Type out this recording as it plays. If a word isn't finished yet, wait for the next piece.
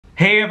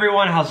Hey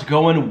everyone, how's it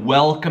going?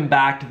 Welcome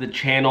back to the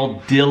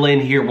channel.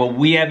 Dylan here. Well,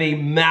 we have a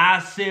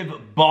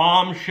massive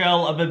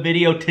bombshell of a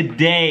video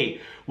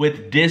today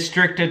with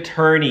District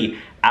Attorney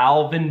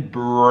Alvin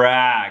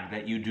Bragg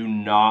that you do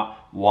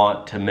not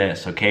want to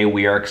miss, okay?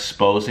 We are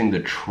exposing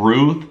the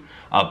truth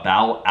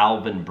about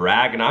Alvin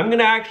Bragg, and I'm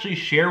gonna actually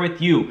share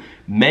with you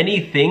many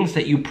things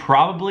that you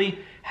probably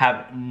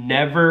have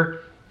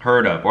never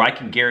heard of, or I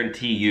can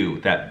guarantee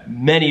you that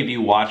many of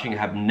you watching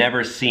have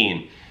never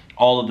seen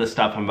all of the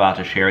stuff I'm about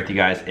to share with you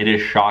guys. It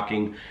is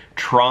shocking.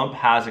 Trump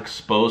has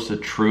exposed the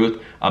truth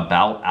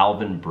about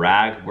Alvin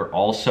Bragg. We're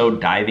also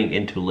diving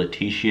into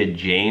Letitia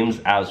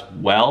James as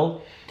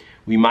well.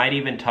 We might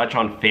even touch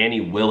on Fannie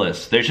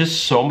Willis. There's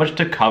just so much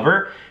to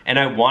cover, and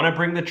I want to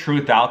bring the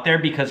truth out there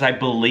because I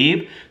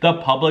believe the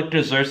public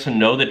deserves to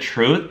know the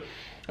truth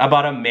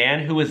about a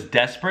man who is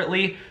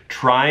desperately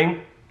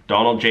trying,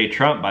 Donald J.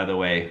 Trump, by the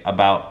way,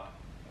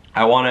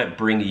 I want to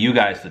bring you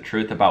guys the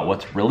truth about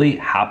what's really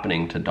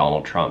happening to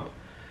Donald Trump,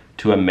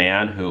 to a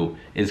man who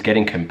is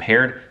getting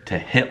compared to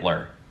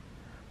Hitler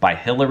by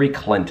Hillary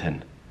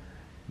Clinton,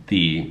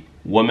 the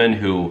woman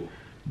who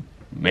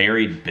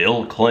married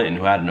Bill Clinton,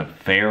 who had an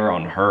affair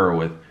on her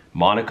with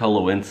Monica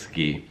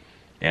Lewinsky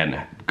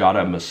and got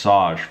a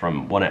massage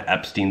from one of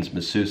Epstein's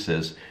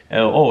masseuses.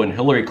 Oh, and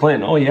Hillary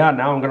Clinton, oh yeah,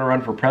 now I'm going to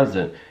run for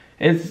president.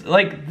 It's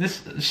like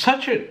this,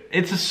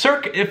 it's a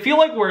circus. I feel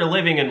like we're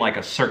living in like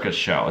a circus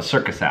show, a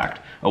circus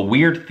act, a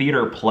weird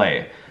theater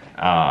play.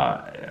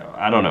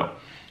 I don't know.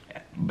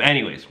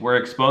 Anyways, we're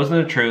exposing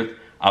the truth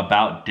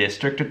about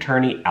District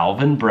Attorney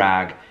Alvin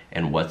Bragg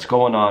and what's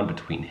going on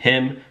between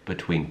him,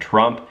 between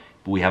Trump.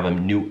 We have a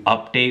new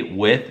update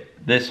with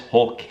this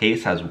whole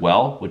case as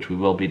well, which we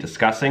will be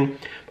discussing.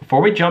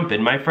 Before we jump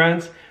in, my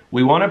friends,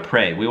 we want to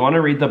pray. We want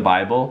to read the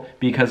Bible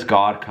because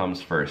God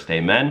comes first.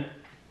 Amen.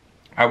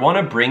 I want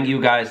to bring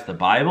you guys the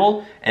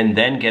Bible and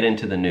then get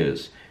into the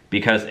news.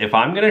 Because if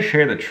I'm going to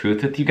share the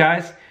truth with you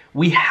guys,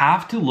 we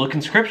have to look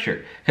in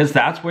Scripture. Because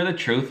that's where the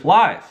truth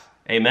lies.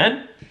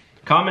 Amen?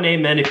 Comment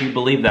amen if you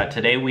believe that.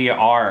 Today we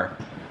are...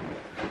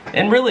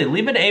 And really,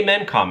 leave an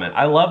amen comment.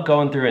 I love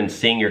going through and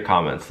seeing your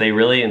comments. They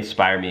really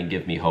inspire me and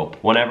give me hope.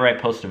 Whenever I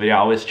post a video, I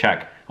always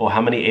check, oh,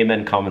 how many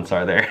amen comments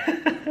are there?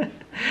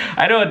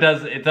 I know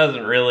it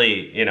doesn't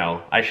really, you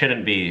know, I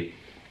shouldn't be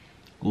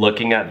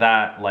looking at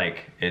that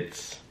like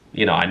it's...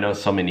 You know, I know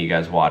so many of you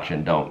guys watch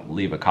and don't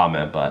leave a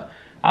comment, but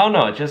I don't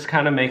know, it just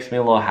kind of makes me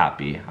a little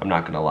happy. I'm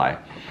not gonna lie.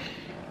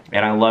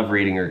 And I love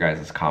reading your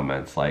guys'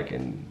 comments, like,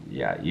 and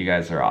yeah, you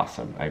guys are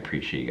awesome. I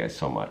appreciate you guys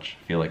so much.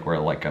 I feel like we're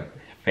like a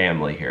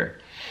family here.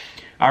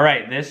 All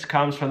right, this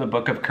comes from the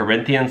book of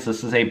Corinthians.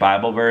 This is a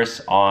Bible verse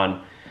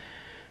on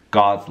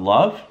God's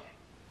love.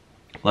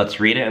 Let's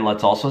read it, and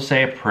let's also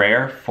say a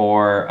prayer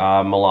for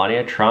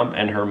Melania Trump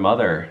and her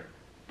mother.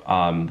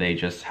 They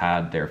just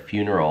had their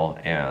funeral,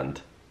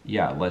 and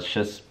yeah, let's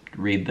just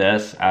read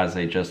this as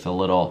just a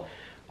little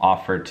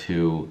offer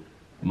to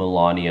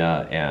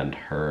Melania and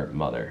her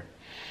mother.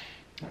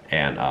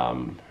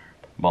 And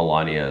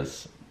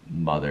Melania's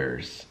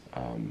mother's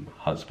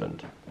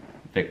husband,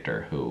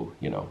 Victor, who,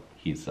 you know,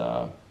 he's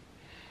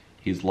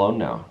alone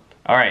now.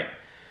 All right.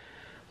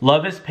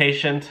 Love is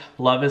patient,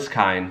 love is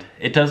kind.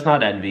 It does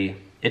not envy,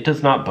 it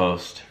does not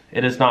boast,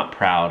 it is not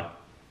proud,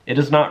 it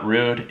is not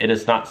rude, it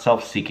is not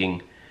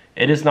self-seeking,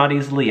 it is not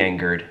easily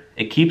angered.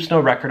 It keeps no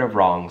record of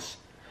wrongs.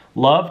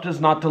 Love does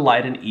not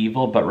delight in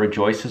evil, but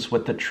rejoices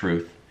with the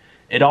truth.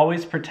 It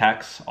always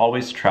protects,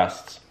 always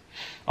trusts,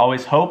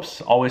 always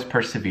hopes, always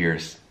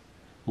perseveres.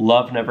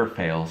 Love never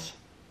fails.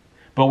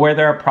 But where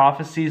there are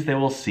prophecies, they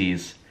will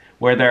cease.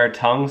 Where there are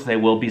tongues, they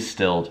will be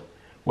stilled.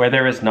 Where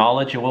there is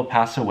knowledge, it will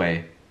pass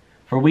away.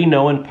 For we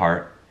know in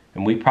part,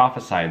 and we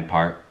prophesy in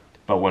part.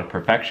 But when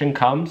perfection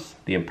comes,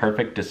 the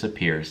imperfect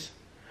disappears.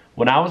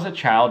 When I was a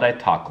child, I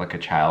talked like a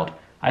child.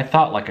 I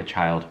thought like a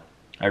child.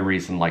 I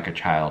reasoned like a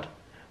child.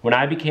 When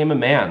I became a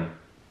man,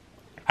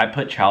 I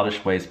put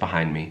childish ways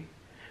behind me.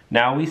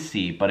 Now we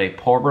see but a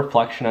poor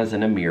reflection as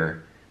in a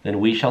mirror. Then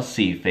we shall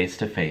see face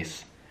to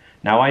face.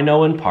 Now I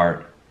know in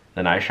part,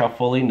 then I shall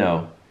fully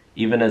know,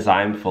 even as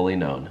I am fully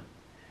known.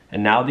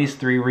 And now these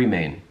three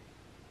remain: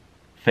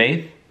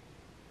 faith,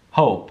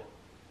 hope,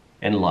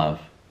 and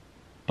love.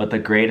 But the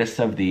greatest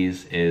of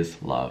these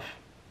is love.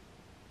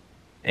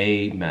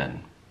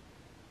 Amen.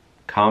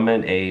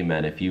 Comment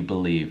amen if you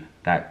believe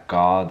that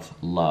God's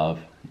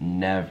love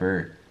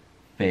never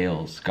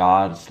fails.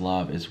 God's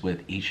love is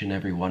with each and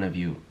every one of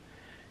you.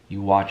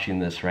 You watching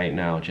this right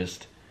now,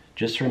 just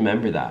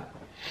remember that.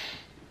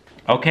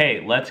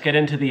 Okay, let's get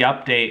into the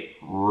update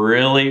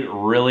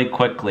really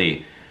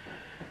quickly.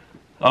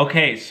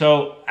 Okay,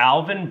 so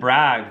Alvin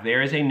Bragg,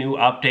 there is a new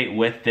update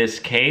with this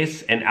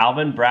case, and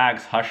Alvin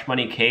Bragg's hush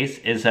money case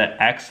is an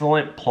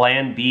excellent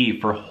plan B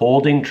for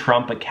holding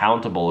Trump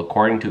accountable,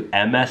 according to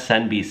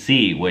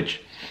MSNBC,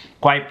 which,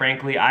 quite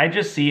frankly, I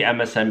just see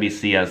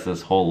MSNBC as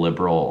this whole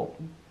liberal,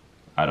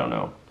 I don't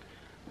know.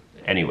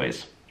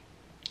 Anyways,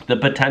 the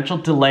potential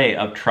delay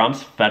of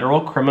Trump's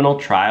federal criminal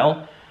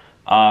trial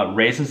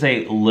raises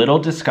a little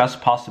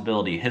discussed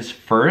possibility. His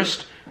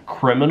first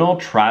criminal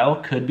trial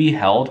could be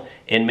held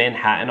in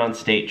Manhattan on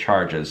state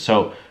charges.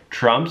 So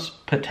Trump's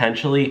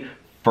potentially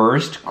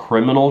first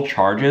criminal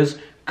charges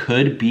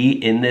could be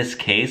in this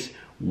case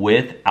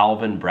with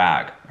Alvin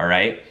Bragg, all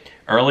right?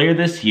 Earlier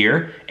this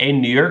year, a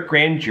New York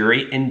grand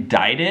jury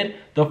indicted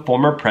the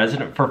former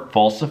president for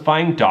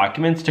falsifying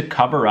documents to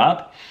cover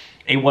up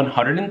a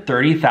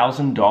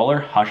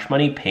 $130,000 hush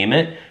money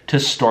payment to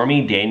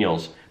Stormy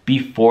Daniels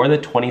before the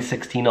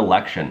 2016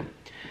 election.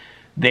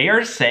 They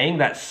are saying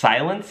that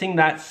silencing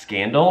that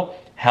scandal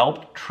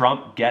helped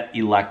Trump get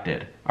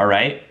elected, all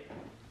right?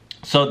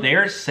 So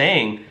they're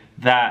saying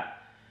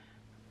that,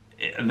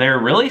 they're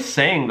really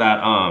saying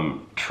that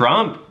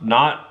Trump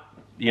not,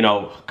 you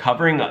know,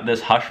 covering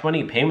this hush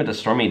money payment to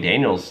Stormy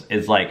Daniels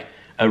is like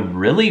a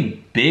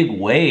really big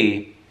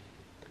way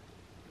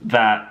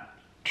that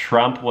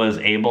Trump was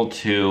able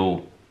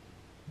to,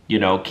 you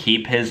know,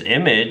 keep his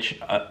image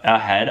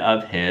ahead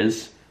of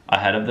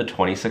the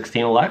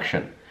 2016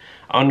 election.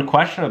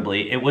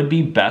 Unquestionably, it would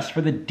be best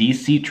for the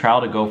DC trial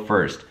to go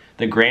first.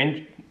 The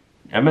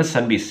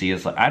MSNBC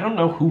is like, I don't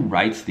know who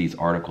writes these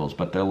articles,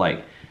 but they're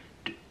like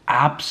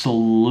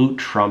absolute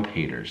Trump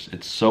haters.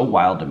 It's so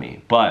wild to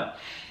me. But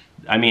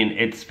I mean,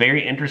 it's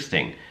very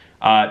interesting.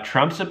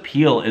 Trump's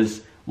appeal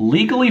is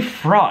legally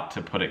fraught,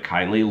 to put it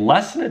kindly,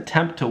 less an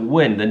attempt to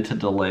win than to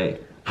delay.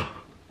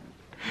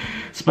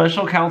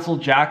 Special counsel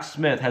Jack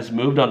Smith has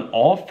moved on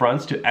all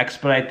fronts to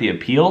expedite the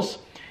appeals.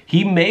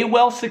 He may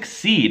well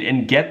succeed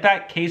and get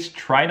that case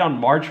tried on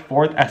March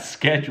 4th as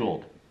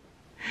scheduled.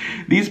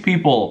 These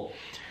people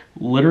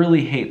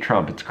literally hate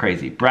Trump. It's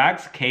crazy.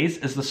 Bragg's case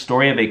is the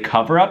story of a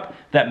cover-up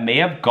that may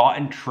have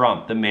gotten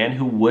Trump, the man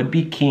who would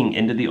be king,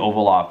 into the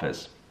Oval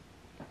Office.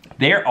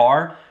 There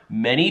are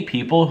many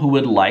people who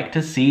would like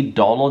to see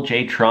Donald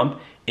J. Trump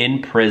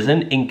in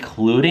prison,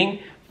 including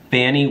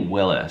Fani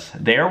Willis.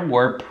 There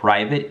were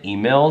private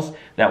emails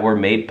that were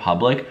made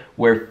public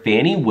where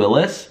Fani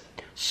Willis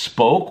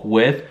spoke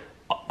with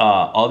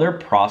other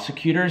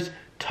prosecutors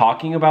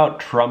talking about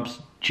Trump's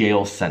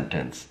jail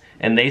sentence.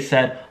 And they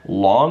said,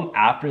 long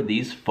after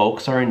these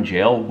folks are in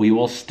jail, we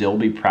will still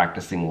be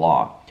practicing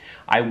law.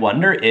 I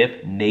wonder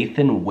if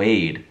Nathan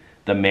Wade,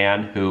 the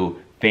man who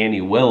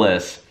Fani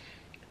Willis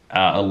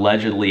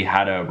allegedly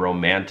had a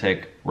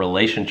romantic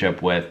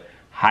relationship with,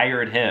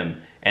 hired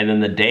him. And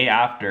then the day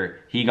after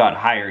he got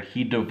hired,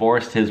 he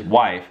divorced his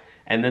wife.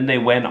 And then they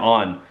went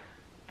on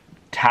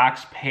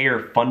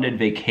taxpayer-funded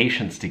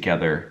vacations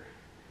together.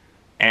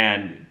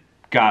 And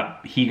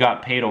he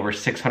got paid over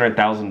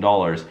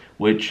 $600,000,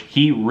 which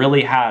he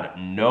really had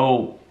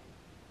no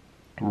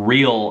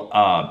real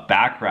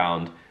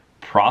background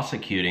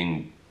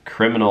prosecuting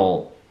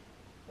criminal,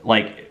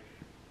 like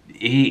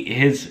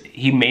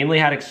he mainly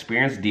had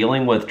experience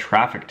dealing with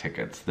traffic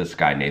tickets, this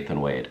guy Nathan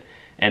Wade.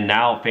 And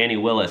now Fani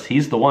Willis,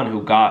 he's the one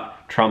who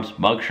got Trump's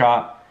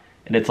mugshot.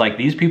 And it's like,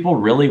 these people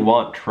really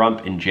want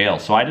Trump in jail.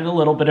 So I did a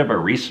little bit of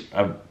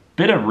a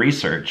bit of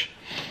research.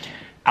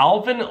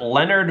 Alvin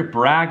Leonard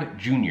Bragg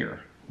Jr.,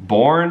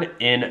 born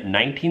in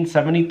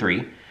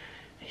 1973,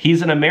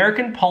 he's an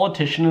American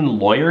politician and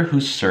lawyer who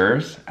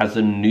serves as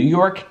the New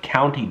York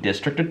County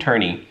District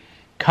Attorney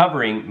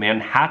covering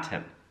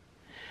Manhattan.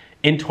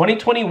 In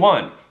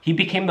 2021, he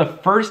became the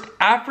first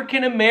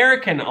African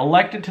American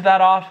elected to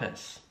that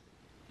office.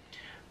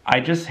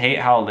 I just hate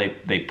how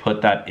they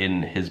put that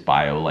in his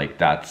bio.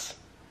 Like,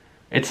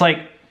 it's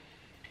like,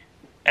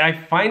 I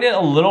find it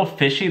a little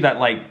fishy that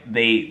like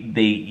they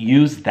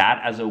use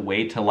that as a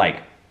way to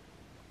like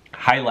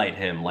highlight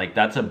him. Like,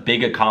 that's a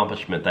big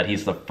accomplishment that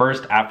he's the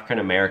first African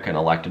American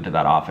elected to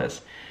that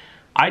office.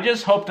 I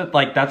just hope that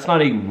like that's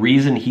not a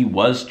reason he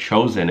was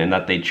chosen, and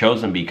that they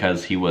chose him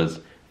because he was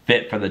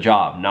fit for the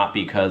job, not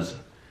because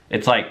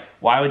it's like,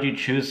 why would you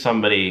choose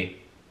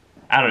somebody?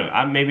 I don't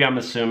know. Maybe I'm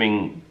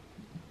assuming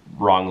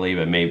wrongly,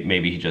 but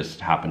maybe he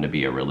just happened to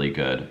be a really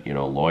good, you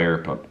know, lawyer,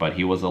 but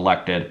he was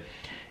elected.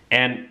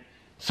 And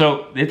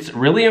so it's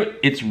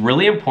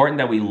really important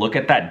that we look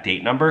at that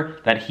date number,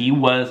 that he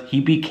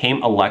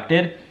became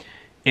elected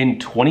in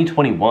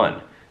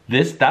 2021.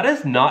 That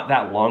is not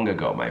that long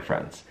ago, my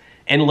friends.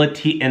 And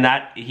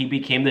that he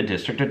became the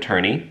district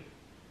attorney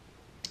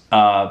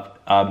of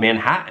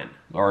Manhattan,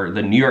 or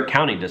the New York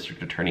County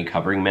District Attorney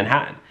covering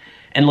Manhattan.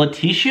 And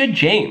Letitia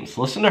James,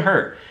 listen to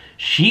her.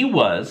 She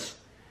was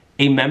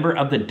a member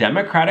of the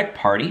Democratic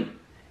Party,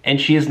 and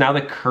she is now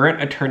the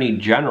current Attorney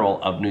General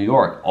of New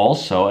York,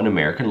 also an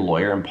American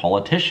lawyer and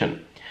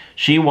politician.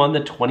 She won the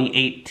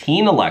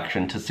 2018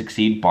 election to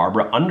succeed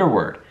Barbara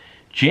Underwood.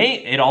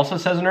 It also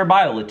says in her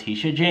bio,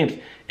 Letitia James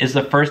is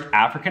the first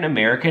African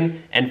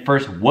American and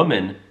first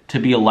woman to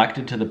be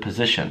elected to the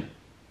position.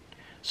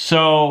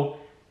 So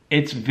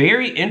it's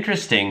very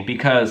interesting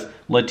because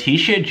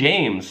Letitia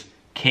James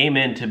came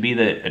in to be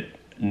the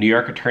New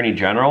York Attorney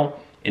General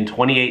in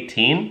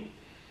 2018.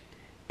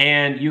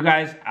 And you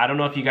guys, I don't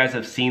know if you guys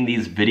have seen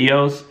these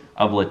videos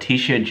of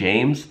Letitia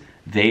James.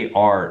 They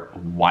are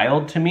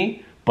wild to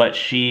me, but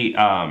she,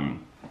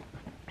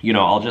 you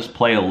know, I'll just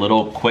play a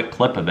little quick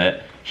clip of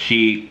it.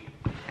 She,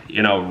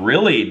 you know,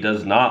 really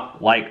does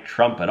not like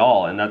Trump at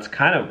all. And that's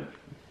kind of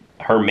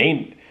her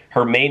main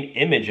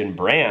image and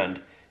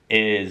brand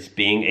is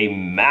being a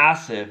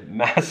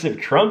massive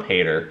Trump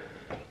hater.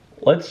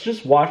 Let's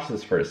just watch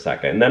this for a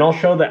second, and then I'll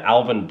show the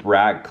Alvin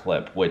Bragg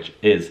clip, which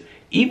is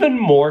even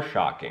more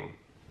shocking.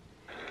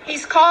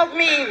 He's called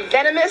me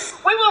venomous.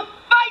 We will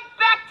fight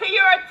back to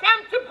your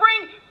attempt to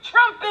bring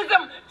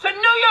Trumpism to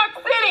New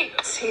York City.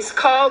 He's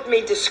called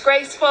me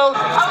disgraceful. Of the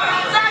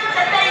fact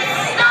that they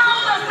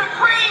stole the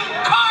Supreme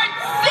Court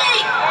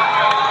seat.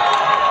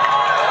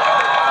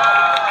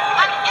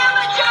 An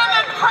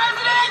illegitimate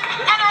president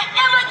and an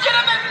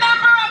illegitimate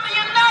member of the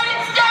United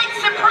States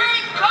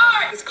Supreme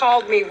Court. He's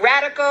called me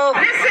radical.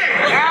 Listen,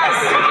 yes,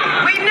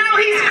 we know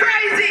he's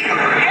crazy.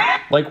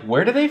 Like,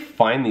 where do they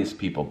find these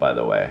people, by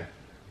the way?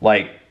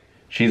 Like,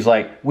 she's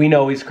like, we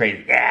know he's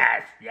crazy.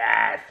 Yes,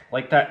 yes.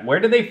 Like that, where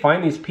do they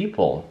find these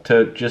people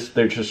they're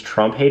just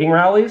Trump hating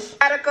rallies?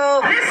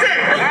 Radical. Listen,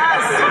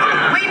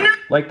 yes, we know.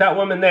 Like that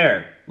woman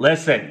there.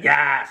 Listen,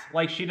 yes.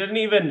 Like she didn't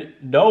even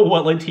know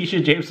what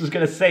Letitia James was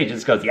gonna say.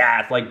 Just goes,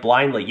 yes, like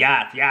blindly,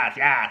 yes, yes,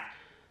 yes.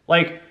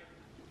 Like,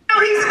 oh,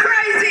 he's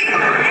crazy. We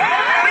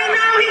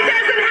know he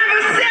doesn't have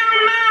a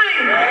sound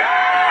mind.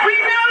 We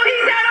know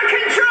he's out of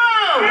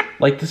control.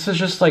 Like this is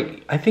just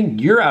like, I think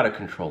you're out of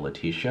control,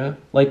 Letitia.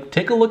 Like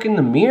take a look in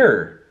the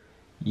mirror.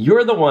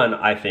 You're the one,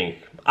 I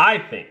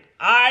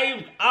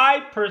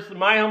personally,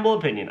 my humble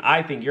opinion,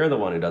 I think you're the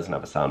one who doesn't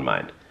have a sound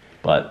mind.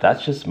 But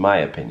that's just my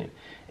opinion.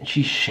 And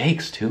she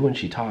shakes too when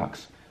she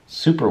talks.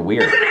 Super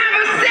weird. Doesn't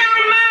have a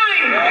sound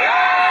mind.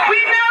 We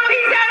know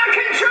he's out of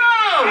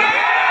control.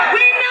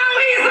 We know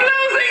he's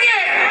losing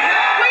it.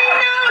 We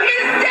know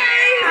his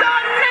days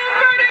are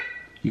numbered.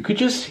 You could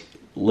just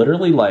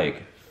literally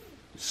like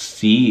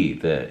see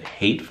the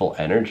hateful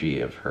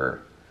energy of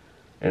her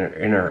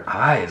in her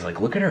eyes.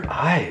 Like look at her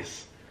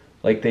eyes.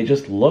 Like they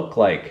just look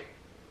like,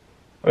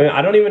 I mean,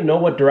 I don't even know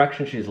what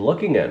direction she's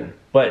looking in,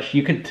 but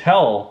you could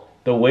tell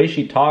the way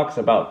she talks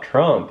about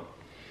Trump,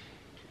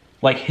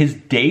 like his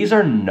days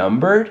are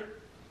numbered,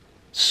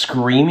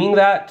 screaming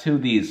that to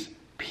these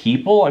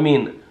people. I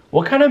mean,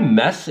 what kind of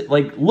mess,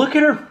 like look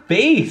at her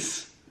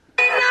face.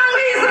 We know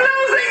he's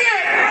losing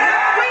it.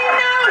 We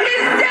know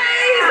his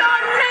days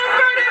are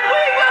numbered and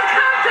we will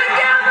come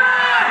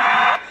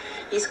together.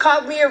 He's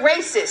called me a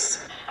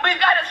racist. We've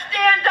got to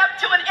stand up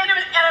to an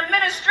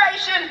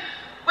administration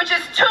which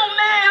is too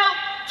male,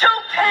 too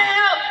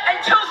pale, and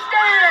too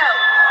stale.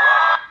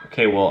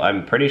 Okay, well,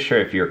 I'm pretty sure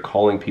if you're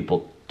calling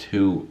people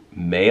too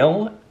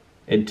male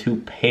and too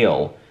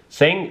pale,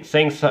 saying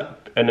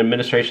an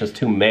administration is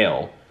too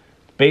male,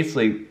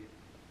 basically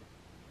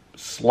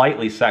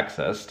slightly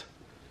sexist,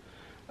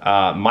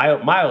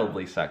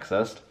 mildly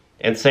sexist,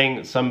 and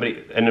saying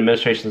an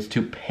administration is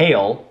too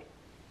pale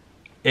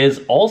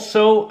is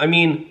also, I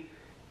mean,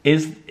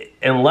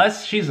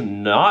 unless she's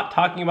not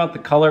talking about the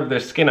color of their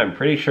skin, I'm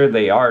pretty sure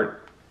they are.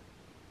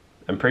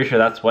 I'm pretty sure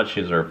that's what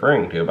she's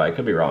referring to, but I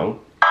could be wrong.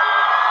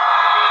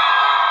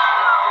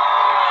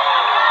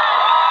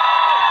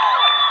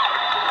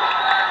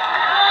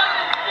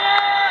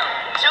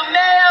 Too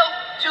male,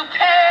 too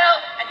pale,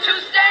 and too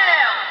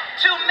stale.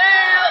 Too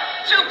male,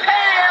 too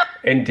pale.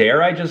 And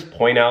dare I just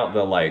point out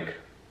the like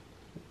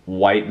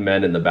white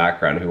men in the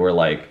background who were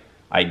like,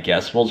 I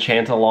guess we'll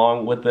chant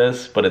along with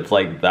this, but it's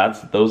like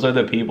those are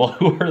the people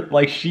who are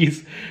like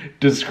she's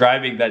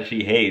describing that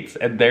she hates,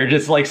 and they're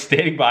just like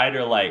standing behind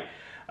her like,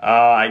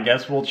 I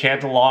guess we'll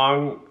chant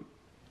along.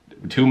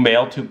 Too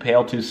male, too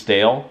pale, too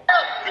stale.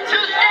 Too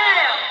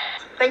stale.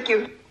 Thank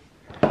you.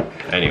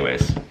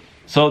 Anyways,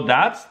 so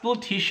that's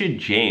Letitia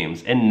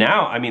James, and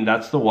now I mean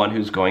that's the one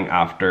who's going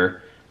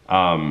after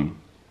Donald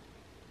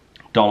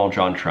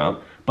John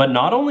Trump. But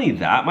not only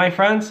that, my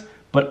friends,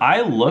 but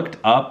I looked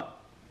up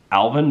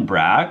Alvin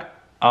Bragg,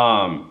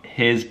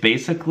 his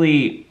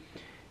basically,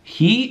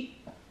 he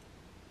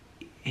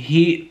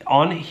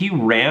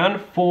ran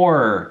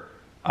for,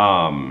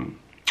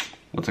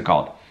 what's it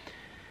called?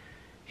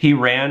 He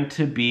ran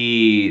to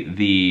be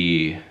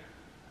the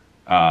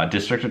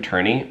district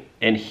attorney,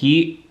 and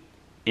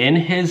in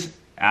his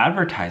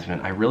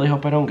advertisement, I really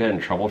hope I don't get in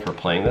trouble for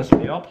playing this.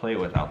 Maybe I'll play it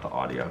without the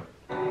audio.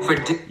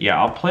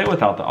 Yeah, I'll play it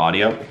without the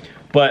audio,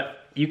 but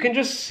you can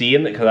just see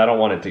in the, because I don't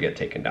want it to get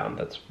taken down.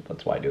 That's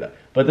why I do that.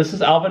 But this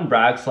is Alvin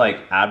Bragg's like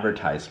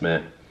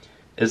advertisement.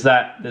 Is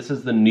that this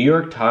is the New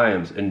York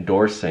Times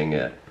endorsing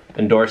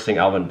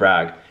Alvin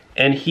Bragg,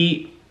 and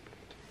he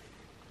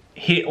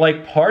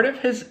like part of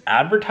his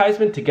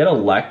advertisement to get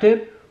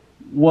elected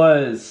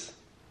was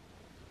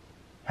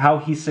how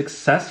he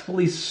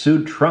successfully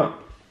sued Trump.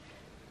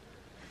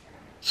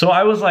 So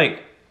I was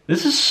like,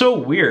 this is so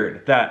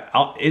weird that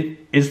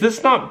is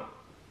this not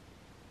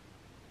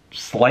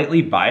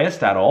slightly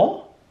biased at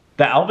all?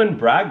 That Alvin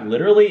Bragg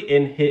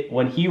literally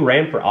when he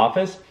ran for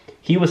office,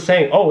 he was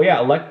saying, oh yeah,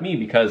 elect me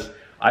because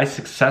I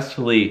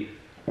successfully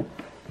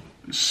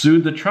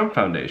sued the Trump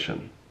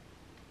Foundation.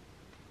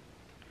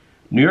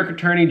 New York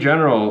Attorney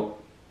General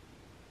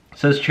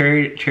says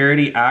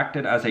charity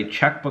acted as a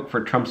checkbook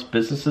for Trump's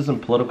businesses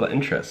and political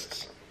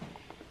interests.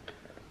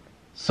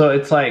 So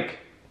it's like,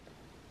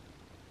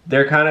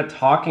 they're kind of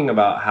talking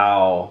about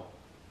how,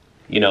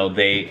 you know,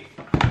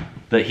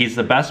 he's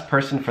the best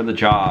person for the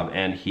job,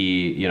 and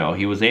he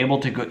was able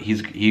to go,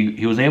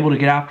 he was able to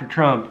get after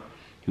Trump.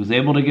 He was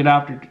able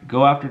to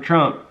go after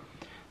Trump.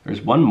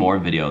 There's one more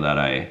video that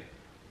I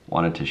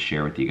wanted to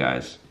share with you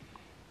guys.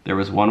 There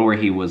was one where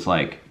he was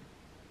like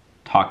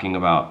talking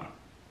about,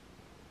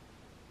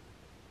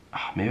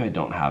 maybe I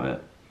don't have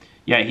it.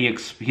 Yeah,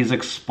 he's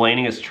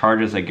explaining his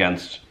charges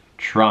against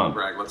Trump.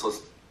 Bragg, let's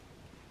listen.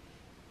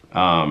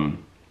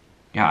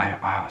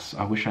 Yeah,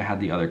 I wish I had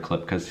the other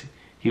clip, because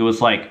he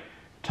was like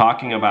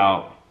talking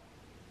about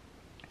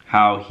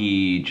how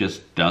he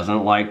just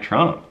doesn't like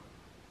Trump.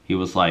 He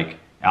was like,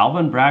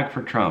 Alvin Bragg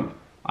for Trump.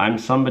 I'm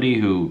somebody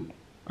who,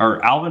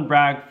 or Alvin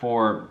Bragg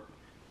for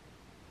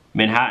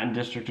Manhattan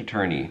District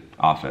Attorney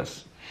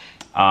Office.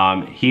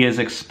 He is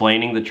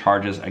explaining the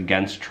charges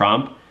against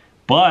Trump,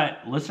 but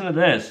listen to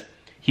this.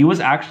 He was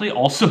actually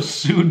also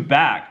sued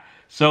back.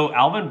 So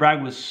Alvin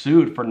Bragg was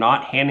sued for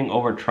not handing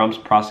over Trump's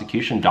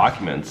prosecution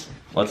documents.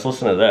 Let's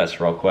listen to this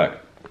real quick.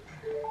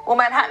 Well,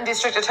 Manhattan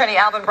District Attorney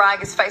Alvin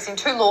Bragg is facing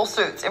 2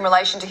 lawsuits in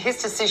relation to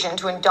his decision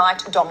to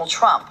indict Donald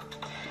Trump.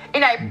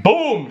 In a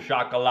boom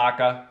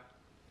shakalaka.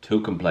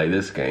 2 can play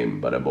this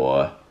game, buddy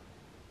boy.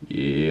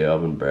 Yeah,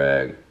 Alvin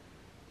Bragg.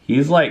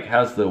 He's like,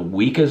 has the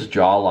weakest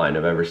jawline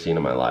I've ever seen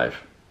in my life.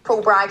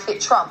 Bragg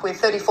hit Trump with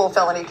 34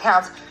 felony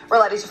counts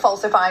related to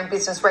falsifying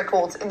business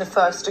records in the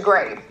first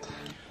degree.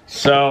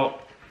 So,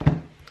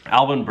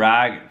 Alvin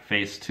Bragg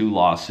faced 2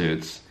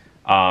 lawsuits.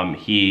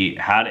 He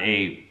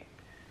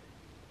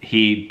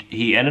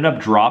ended up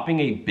dropping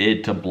a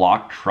bid to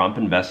block Trump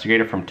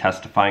investigator from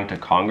testifying to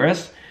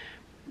Congress.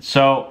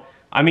 So,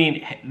 I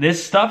mean,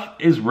 this stuff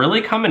is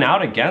really coming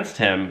out against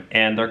him,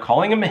 and they're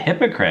calling him a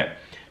hypocrite.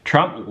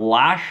 Trump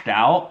lashed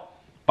out,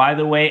 by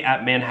the way,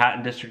 at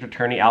Manhattan District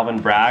Attorney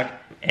Alvin Bragg,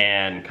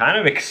 and kind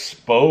of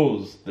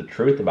exposed the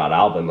truth about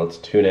Alvin. Let's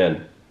tune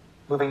in.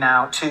 Moving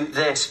now to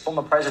this,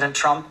 former President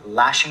Trump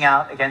lashing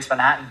out against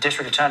Manhattan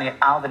District Attorney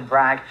Alvin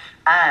Bragg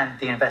and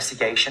the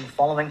investigation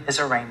following his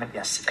arraignment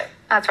yesterday.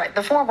 That's right.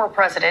 The former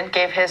president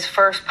gave his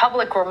first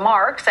public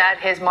remarks at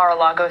his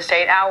Mar-a-Lago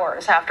state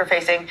hours after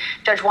facing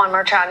Judge Juan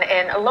Merchan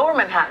in Lower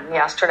Manhattan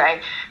yesterday.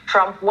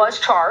 Trump was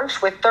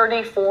charged with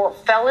 34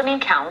 felony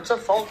counts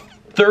of false.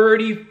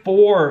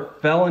 34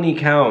 felony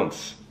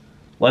counts.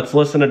 Let's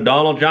listen to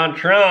Donald John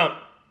Trump.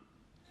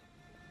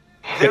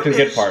 There Get to the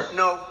good part. is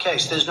no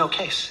case. There's no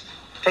case.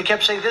 They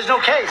kept saying, there's no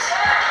case.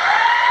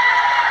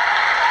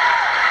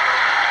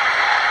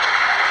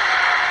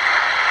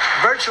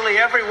 Virtually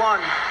everyone.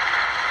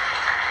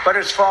 But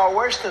it's far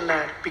worse than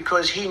that,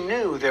 because he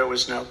knew there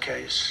was no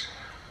case.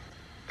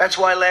 That's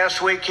why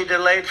last week he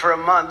delayed for a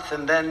month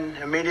and then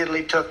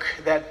immediately took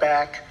that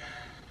back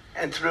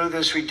and threw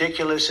this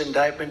ridiculous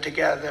indictment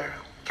together.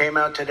 Came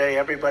out today,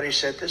 everybody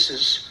said, this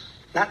is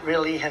not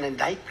really an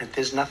indictment.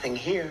 There's nothing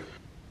here.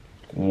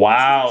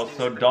 Wow,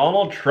 so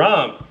Donald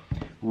Trump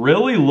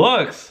really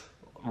looks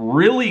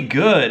really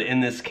good in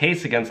this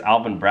case against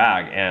Alvin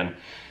Bragg. And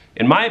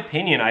in my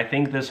opinion, I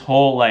think this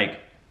whole like,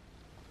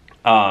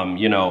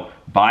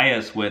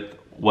 bias with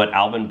what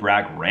Alvin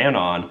Bragg ran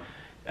on,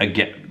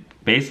 again,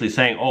 basically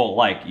saying, oh,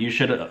 like, you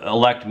should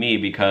elect me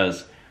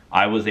because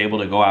I was able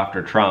to go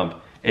after Trump.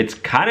 It's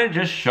kind of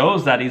just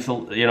shows that he's,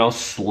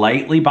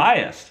 slightly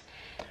biased.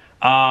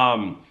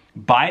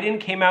 Biden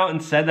came out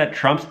and said that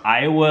Trump's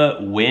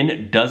Iowa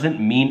win doesn't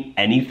mean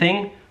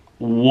anything.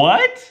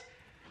 What?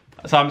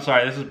 So I'm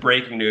sorry, this is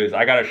breaking news.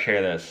 I gotta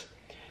share this.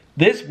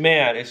 This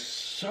man is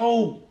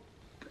so...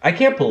 I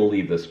can't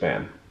believe this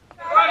man.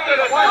 How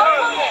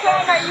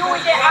concerned are you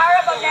with the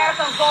Arab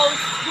American votes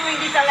during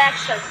these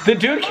elections? The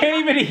dude can't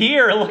even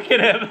hear. Look at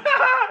him.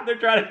 They're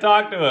trying to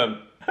talk to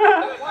him.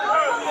 How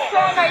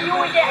concerned are you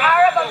with the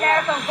Arab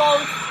American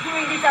votes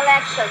during these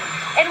elections?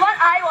 And what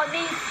Iowa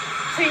means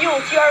to you,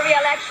 to your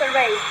re-election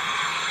race?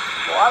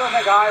 Well, I don't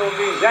think Iowa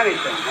means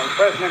anything. When the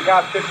president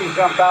got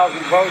 50-some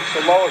thousand votes,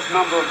 the lowest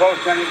number of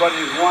votes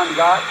anybody's won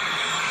got,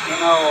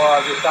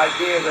 this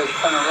idea that it's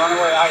going to run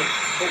away,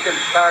 he can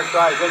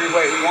characterize any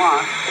way he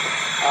wants.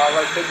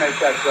 Let him make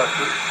that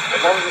judgment.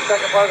 What was the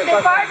second part of the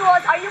question? The part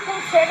was, are you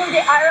concerned with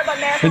the Arab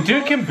American The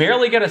dude can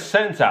barely get a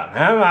sentence out.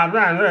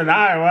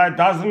 Iowa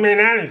doesn't mean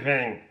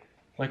anything.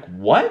 Like,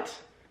 what?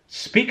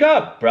 Speak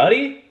up,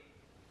 buddy.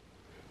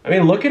 I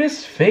mean, look at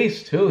his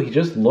face, too. He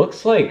just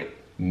looks, like,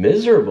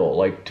 miserable.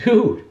 Like,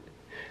 dude,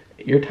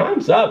 your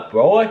time's up,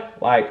 bro.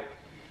 Like,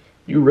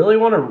 you really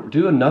want to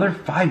do another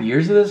 5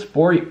 years of this?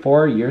 4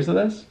 years of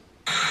this?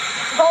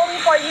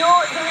 Voting for you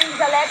during this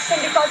election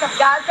because of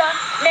Gaza,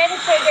 many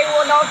say they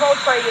will not vote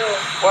for you.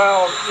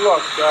 Well,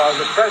 look,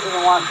 the former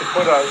president wants to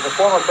put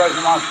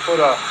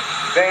a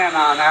ban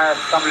on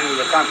Arabs coming into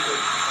the country.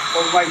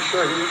 We'll make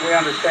sure we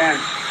understand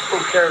who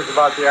cares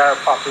about the Arab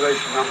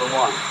population, number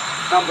one.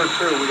 Number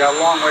two, we got a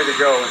long way to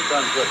go in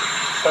terms of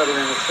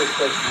settling the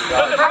situation in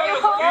Gaza. Are you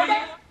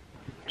confident?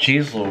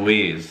 Jeez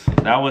Louise,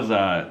 that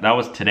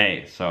was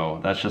today, so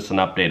that's just an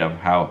update of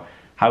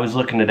how he's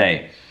looking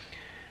today.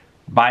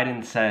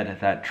 Biden said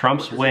that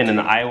Trump's win in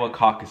the Iowa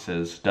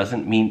caucuses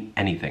doesn't mean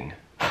anything.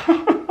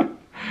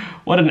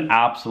 What an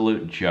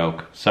absolute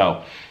joke.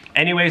 So,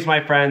 Anyways,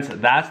 my friends,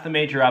 that's the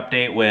major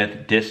update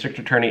with District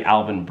Attorney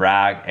Alvin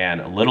Bragg and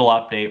a little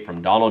update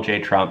from Donald J.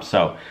 Trump.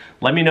 So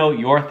let me know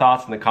your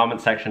thoughts in the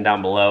comment section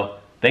down below.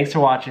 Thanks for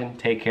watching.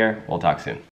 Take care. We'll talk soon.